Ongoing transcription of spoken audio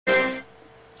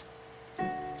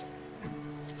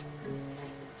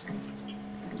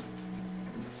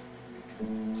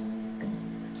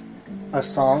A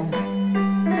Song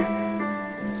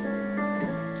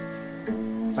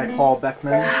by Paul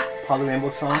Beckman,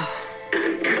 Palu song.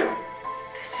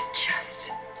 This is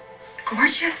just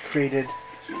gorgeous. Created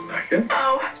Do you like it?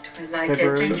 Oh, do I like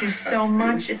February it? Thank you so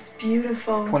much. It's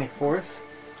beautiful. 24th,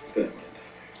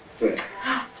 There.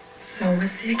 So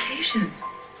what's the occasion?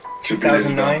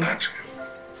 2009.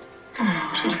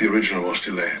 Oh, Since the original was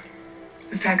delayed.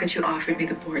 the fact that you offered me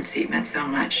the board seat meant so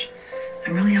much.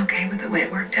 I'm really okay with the way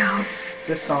it worked out.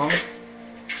 This song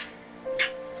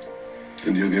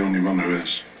Then you're the only one who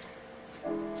is.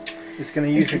 is going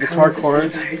to use the Mr. guitar Collins upset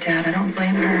chords about her dad. I don't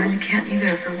blame her. You can't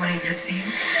either for wanting to sing.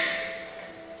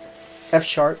 F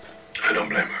sharp I don't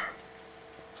blame her.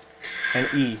 and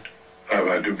E. However,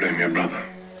 I do blame your brother.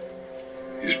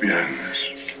 He's behind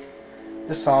this.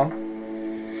 This song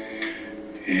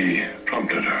He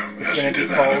prompted her, is as he going to be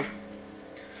did called Adam,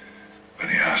 when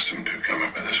he asked him to come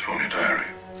up with his phony diary.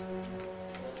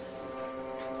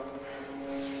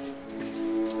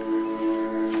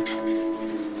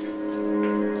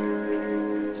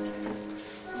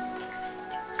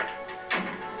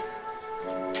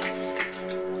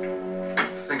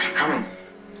 Thanks for coming.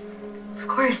 Of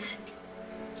course.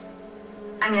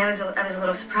 I mean, I was a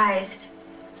little surprised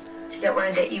to get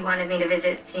word that you wanted me to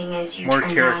visit, seeing as you More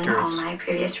turned down characters. all my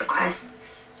previous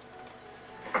requests.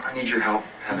 I need your help,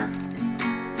 Heather.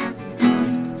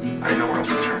 I didn't know where else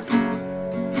to turn.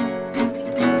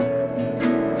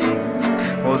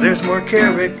 Oh, there's more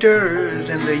characters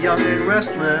in the Young and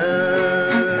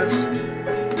Restless.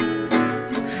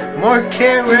 More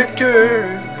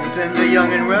characters in the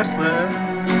Young and Restless.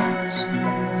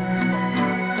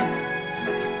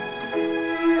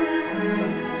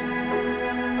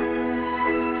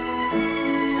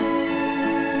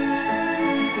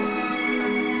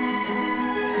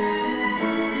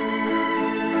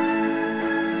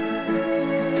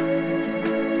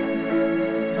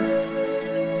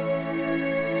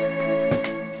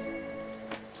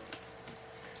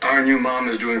 Our new mom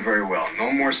is doing very well.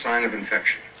 No more sign of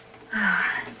infection.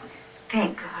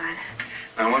 Thank God.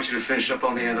 I want you to finish up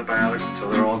on the antibiotics until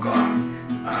they're all gone.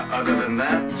 Other than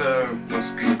that, once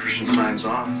the pediatrician signs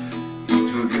off,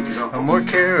 two of you can go. More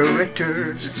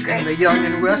characters in the Young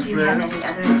and Do you have any Restless.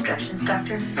 other instructions,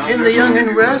 Doctor? In the Young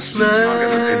and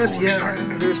Restless, yeah,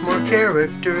 there's more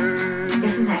characters.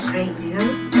 Isn't that great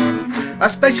news?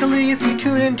 Especially if you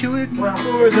tune into it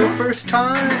for the first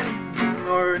time,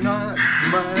 or not I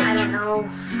much. don't know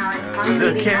how I can possibly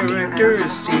The be happy about characters how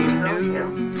seem I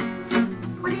new.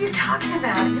 What are you talking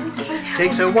about? You can't help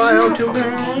Takes a it. while to Pain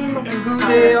learn is who part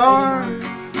they of are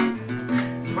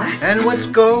What? and what's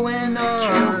going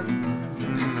on.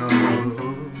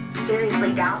 No.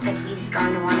 Seriously doubt that he's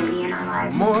going to want to be in our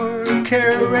lives. More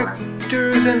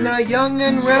characters in the Young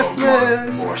and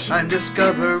Restless. I'm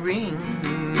discovering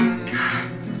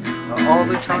all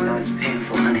the I know it's time,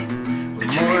 painful, honey,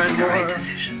 but you're more making and the right more,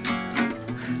 decision.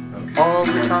 all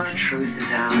the Now that time, the truth is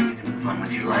out, you can move on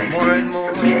with your life. more and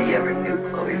more. Forget you ever knew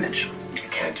Chloe Mitchell. You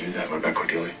can't do that. What about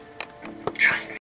Cordelia? Trust me.